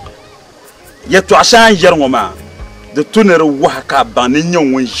yarma ya to ashanga yarma ma de tonere wa ka ba ne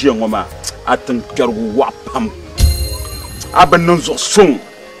nyon won je woma atan kergu wa pam aban zo sun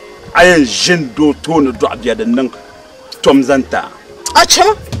ayen jin do tonu do abia de nan tom zanta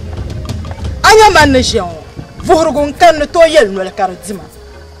achama anya man ne jeon vuhurgun kan to yel no la karzima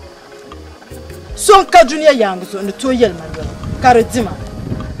son ka duniya yang so ne to yel man karzima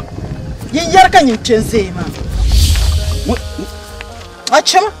yin yar kan yin tense ma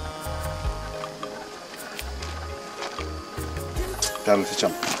achama Carlos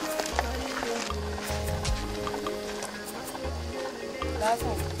cham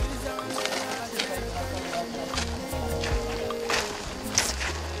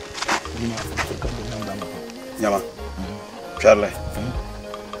Yama. Charlie.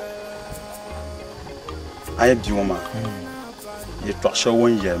 I am the woman. You talk so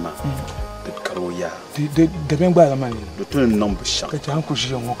one year, man. The Karoya. The Bengal man. The two number shot. The uncle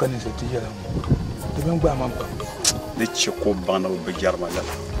she on can is the year. The Bengal man. The Choco Banner will be German.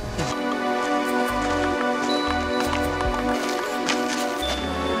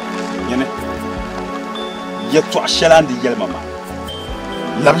 Yet to a shell and the yellow mama.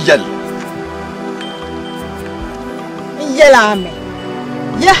 Love Yalli. Yelame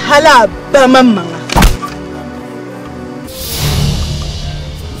ya hala ba mamma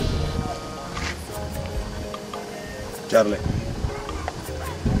Charlie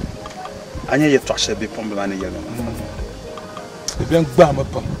anya ye to shebe pombe mane yelo e ben gba ma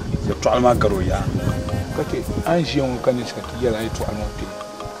pam ye to alma garo ya kake an ji on kan se ki yela to alma pe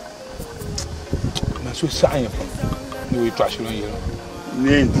ma so sa an pam no ye to ashiro yelo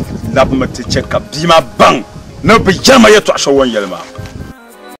ne lab ma te check up bi ma bang no be jama ye to asho won yelma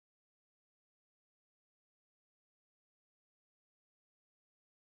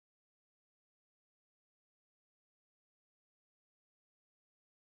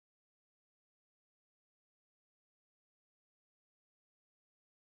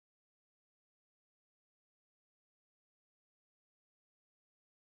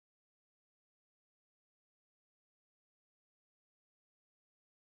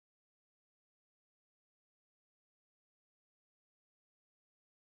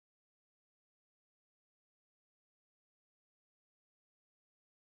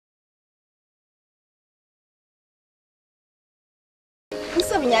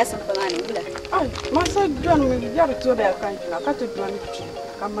Minha essa palavra não é? Ai, mas a John me já retornou da cantina, a cata John me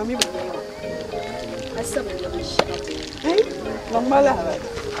kama mimi mwenyewe. Asa mwenyewe shati. Normala.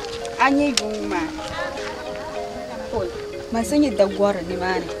 Anyi guma. Pol. Masanya dagwara ni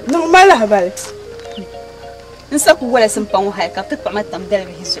mani. Normala habari. Nsa ku wala sun pan wa ka ta ma tam dal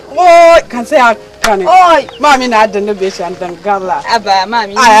bihiso. Oi, kan sai akane. Oi, mami na da ne be shan dan galla. Aba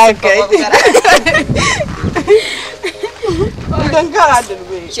mami. Ai kai. Dan gara da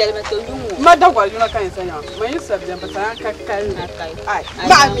be. Shelma to yumu. Ma da gwal yuna kan sanya. Mai sabjan ba san ka kai na kai. Ai,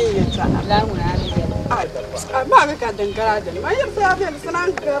 mami ya ta. La mu na ni da. Ai, mami ka dan gara da. Mai sa be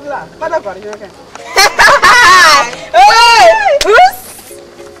sanan galla. Ma da gwal yuna kan. Oi! Hus!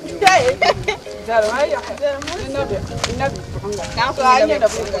 Dai. Dar mai ya. Ina be. Ina bunga. Ka ku da da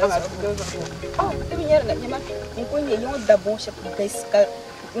bunga. Oh, ibi yar na nyama. In kun ye yon da bon shi gaskiya.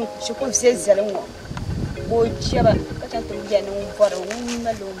 Shi kun sai zalin wa. Bojaba kata tumbia na umbora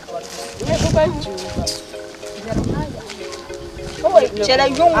umma lo umbora ne ko ba ju oi chela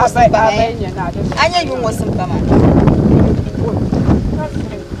yung wasamba anya yung wasamba ma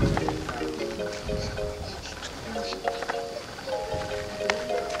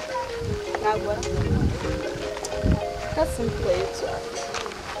agora kasim koyto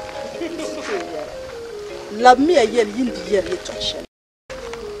labmi ayel yindi yer yetoshe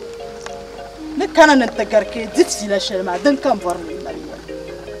كان نتذكرك دتي لا شلما دن كان فرمي ماليا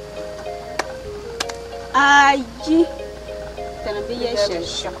اجي تنبيه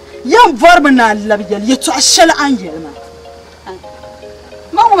شش يوم فرمنا اللبيه يتعشل عن يلما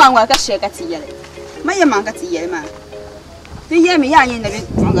ko ma wa ka she ka ti yele ma ye man ka ti yele ma ti ye mi ya yin na bi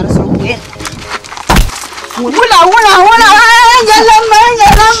ngara so ku ye wula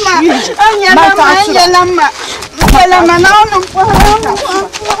anya na onu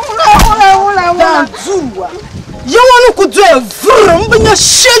wula zuwa yawanu ku zo vrum binya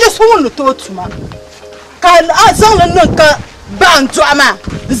sheje so wonu to tuma ka azan nan ka ban to ama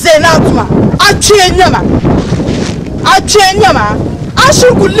zena tuma a chenyama a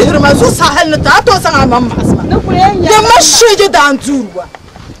shirku lihirma zo sahal na ta to san amman asma da masheje da zuwa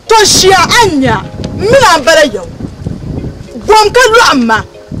to shiya anya mina bara yau gonka lu amma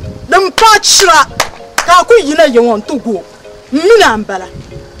dan pachira ka ku yina yawon tugo mina bala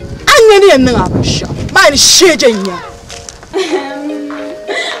anya ne nan abusha ma ni sheje nya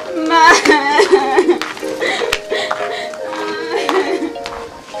ma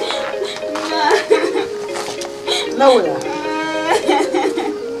Laura.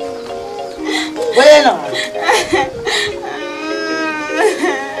 Bueno.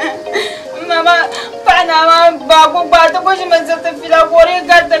 Mama, pana bago bata ko si mansata fila kori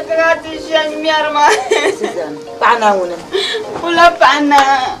gata kagati siya miyarma. Pana una. Wala pana.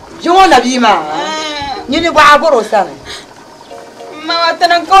 Yung na bima. Yun yung bago sana. Mama,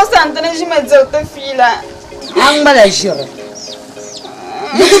 tanang ko santa si mansata fila. Ang malaysia.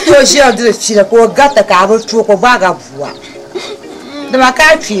 Yuko to siya dire sila ko gata ka abo chuko baga buwa. Dama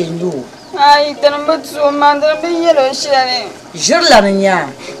ka chindo. Ai, tanang batso mandra be yelo siya ne. Yurlim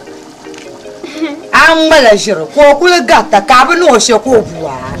nya. Ang malaysia ko kula gata ka abo no siya ko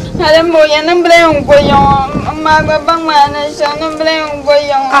buwa. Alam mo yan ang blayong ko yung magbabang mana siya ng blayong ko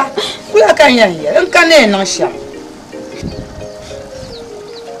yung. Ah, kula kanya yan. Ang kanin ng siya.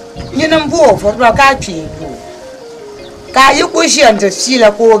 Yun ang buo for ka chindo. Kayu ko siya nda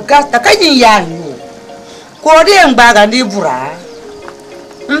sila ko gasta kanyin yanyo ko den baga ni bura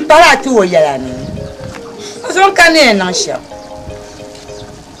mpara tu o yala ni so kanen na sha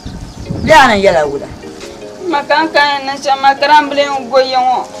yana yala wuda makankan na siya makaramble yung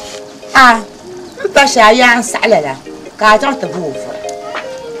goyon ah mpa sha yan salala ka ta ta bu fa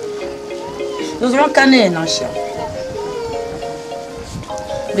so kanen na sha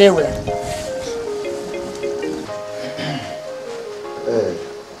de wuda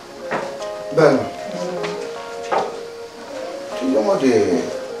Ben, tu as dit,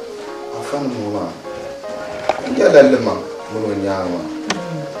 afin de moi, il y a l'élément, mon nyama.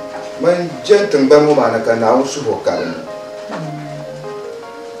 Mais j'ai un bon moment à canal sous vos carnes.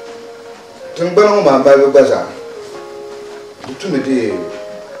 Tu as un bon moment à le bazar. Tu me dis,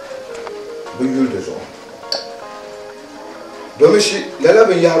 bouillon de zone. Donc, la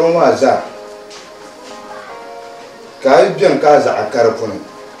lave y a un moment à ça. Car il bien casa à Carapone.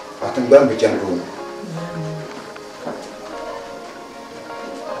 Atung bang bicara dulu.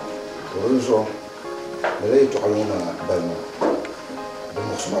 Terus so, dari itu kalau mana balma,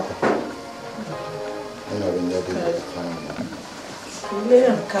 bermak semua. Mana benda di mana?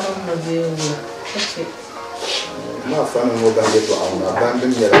 Iya, kalau nabi okay. Maaf, anu mau bang itu awal, bang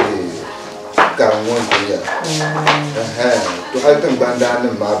dia lagi karangan dia. Tu hal teng bandan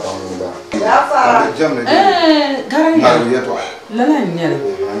ma bang ba. Apa? Jam ni. Garang. Malu ya tu. Lala nyala.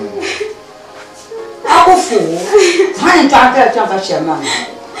 Aku fu, mana cakap cakap siapa?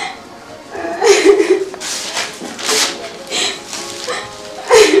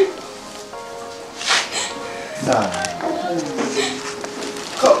 Nah,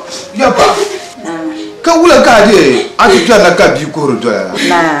 kau, ya pak. Kau ulah kadi, aku jangan nak bikur tu lah.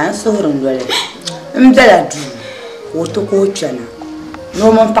 Nah, seorang dua le. Mdala du, waktu kau cina,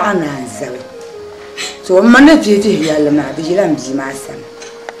 nomor panah zawi. So mana jadi Yalli ma bijilan bijimasan.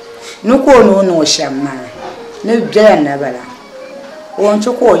 Nuko no shamma. Ne bjala na bala. Won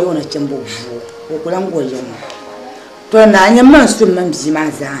choko yo na chembo bu. Ko kulan go yo. To na anya man su man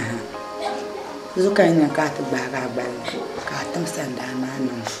bijimaza ha. Zuka ina ka ta baga bal. Ka tam sanda na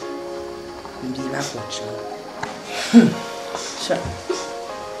no. Mbi ba ko chu. Sha.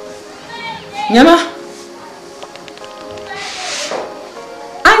 Nyama.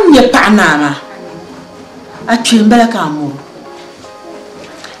 Anya pa na ma. A twembala ka mo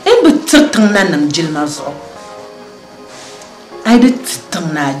e bitirtin nan jilma zo ai da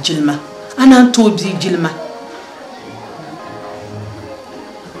titin na jilma ana to bi jilma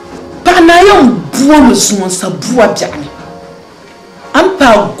ba na yon buwa musun sa buwa biani an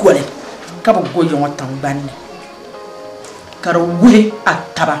pa gole ka ba goyon watan banne kar wuhe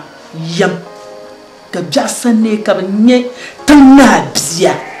ataba yam ka jasan ne ka nye tan na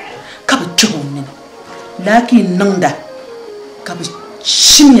biya ka ba tuhunni laki nangda ka bi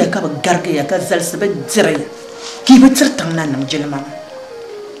shinya ka ba garga ya ka zalsabe diraya ki bi tirtan nan jilma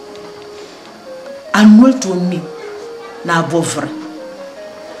anul to mi na bovre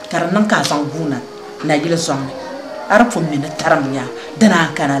kar nan ka sanguna na gile som arfo mi na taram ya dana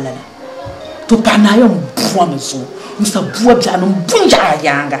kana la to pana yo bua meso musa bua bia no bunja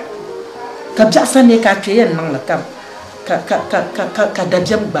yanga ka bia fa ne ka twe yen nan la kam ka da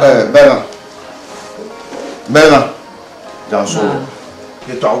biam ba bela janso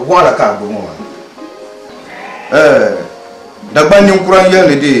ye to wala ka bo mo Dagbani kuran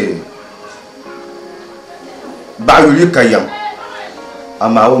Yalli de ba Yurlim kayam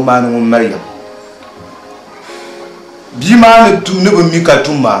ama o manu Maryam bi ma ne tu ne bo mi ka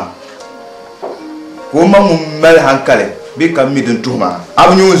tuma ko ma mu mel hankale bi ka mi dun tuma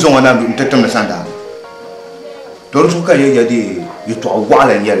abnyu zonga na dum tetem sanda do ru ka ye de ye to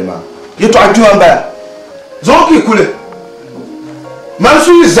wala Yalli ma ye to aju amba zonki kule man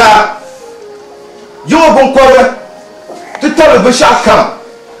su za yo bon ko titala bashaka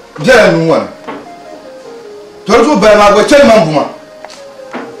jenu wan torjo ba ma go chen mambuma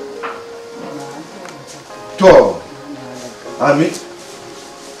to ami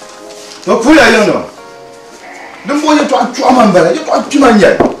to pula yono dum bo ye to atu amambala ye to atu manya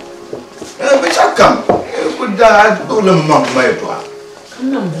bashaka ko da do le mambuma ye to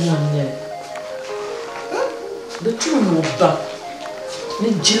kana mbuya nye de tu no ba ni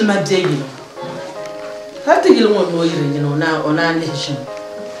jilma de yi Hata gila no yiri jino na ona leshin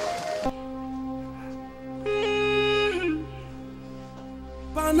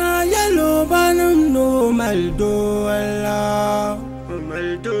Pana yellow banum no maldo alla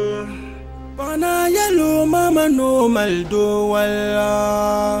maldo Pana yellow mama no maldo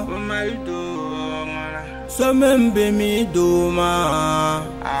alla maldo Somembe mi doma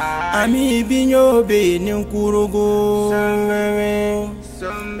Ami binyo be ninkurugo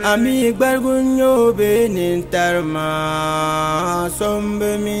Ami gbargunyo be nintarma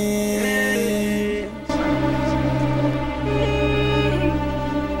sombe mi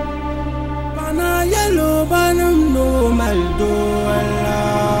Pana yellow banum no maldo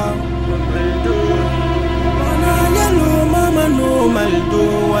alla maldo Pana yellow mama no maldo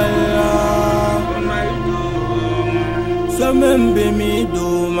alla maldo Somembe mi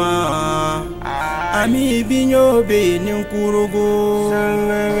doma Ami binyo be ninkurugo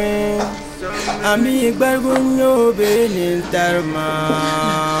Ami gbargunyo be nintarma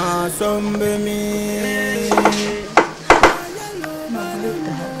sombe mi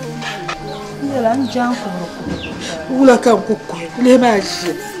Yala njanko Ula kam kuku le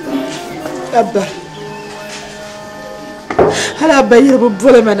maji Abba Hala bayir bu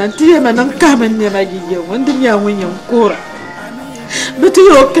bole manan tiye manan kamen ne magi ye wonde nya wonyen kora Betu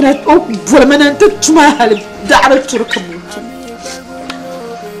yo kana o bole manan tuma hal da'ra turkum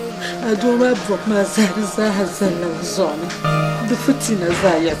Adoma bok ma za hazan la zona de futina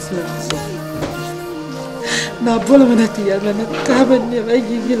za yasla na bole manan tiye manan kamen ne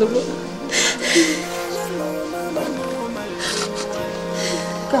magi gilo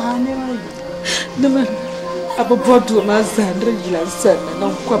Kahane mai Nama Aba bodu ma zandra yilan sana na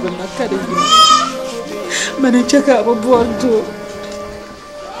nkwabe makare yi Mana chaka aba bodu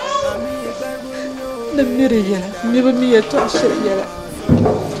Na mire yala Miba miya to ashir yala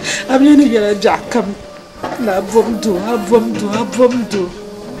Amyana yala jakam Na abomdu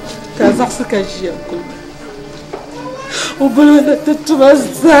Ka zaksa ka jiya kul Ubulu na tutuma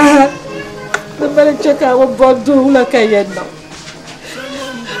za Na mana chaka aba bodu Ula ka yenna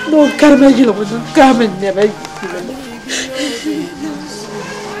No karma yilo no kamen ne ba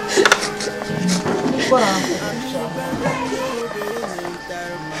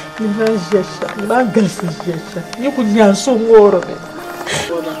Ni ba jesha ba galsi jesha ni ku nya so ngoro be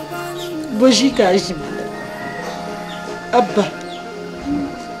boji ka jima abba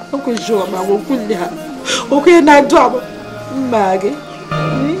ko jo ma wo kulli ha o ko na do mage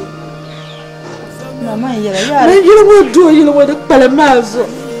mama yela na yilo wo do yilo wo de palamazo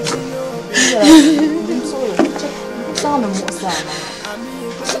Sana musa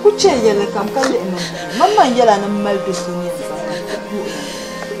kuche yela kam kale no mama yela na maldo sunya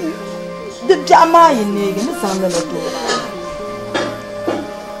de jama yene ni sana la to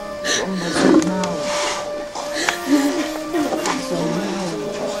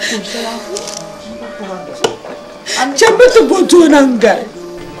Chambeto boto nanga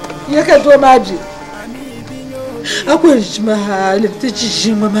yaka do maji Akwai mahali ta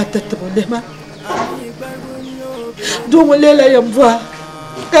jijin mama ta tabole ma domin lela yamba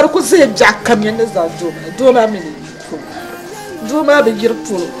kar ku sai jakam yanda za doma mini doma be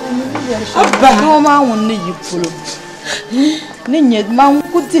girpulo abba doma wonni yipulo ninye ma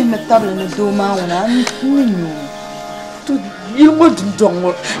ku ti metable ne doma wona ninyo to yilŋo dundɔŋ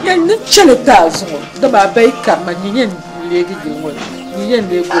ŋo yɛn ni chɛli taa zuŋo dama bai karima ni yɛn leegi yilŋo ni yɛn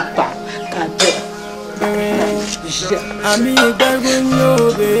leego pa ka bɛra Ami gargunyo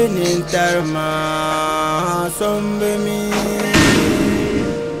be nintarma sombe mi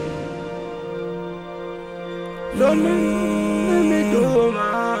doma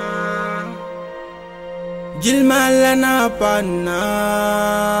jilmalana panna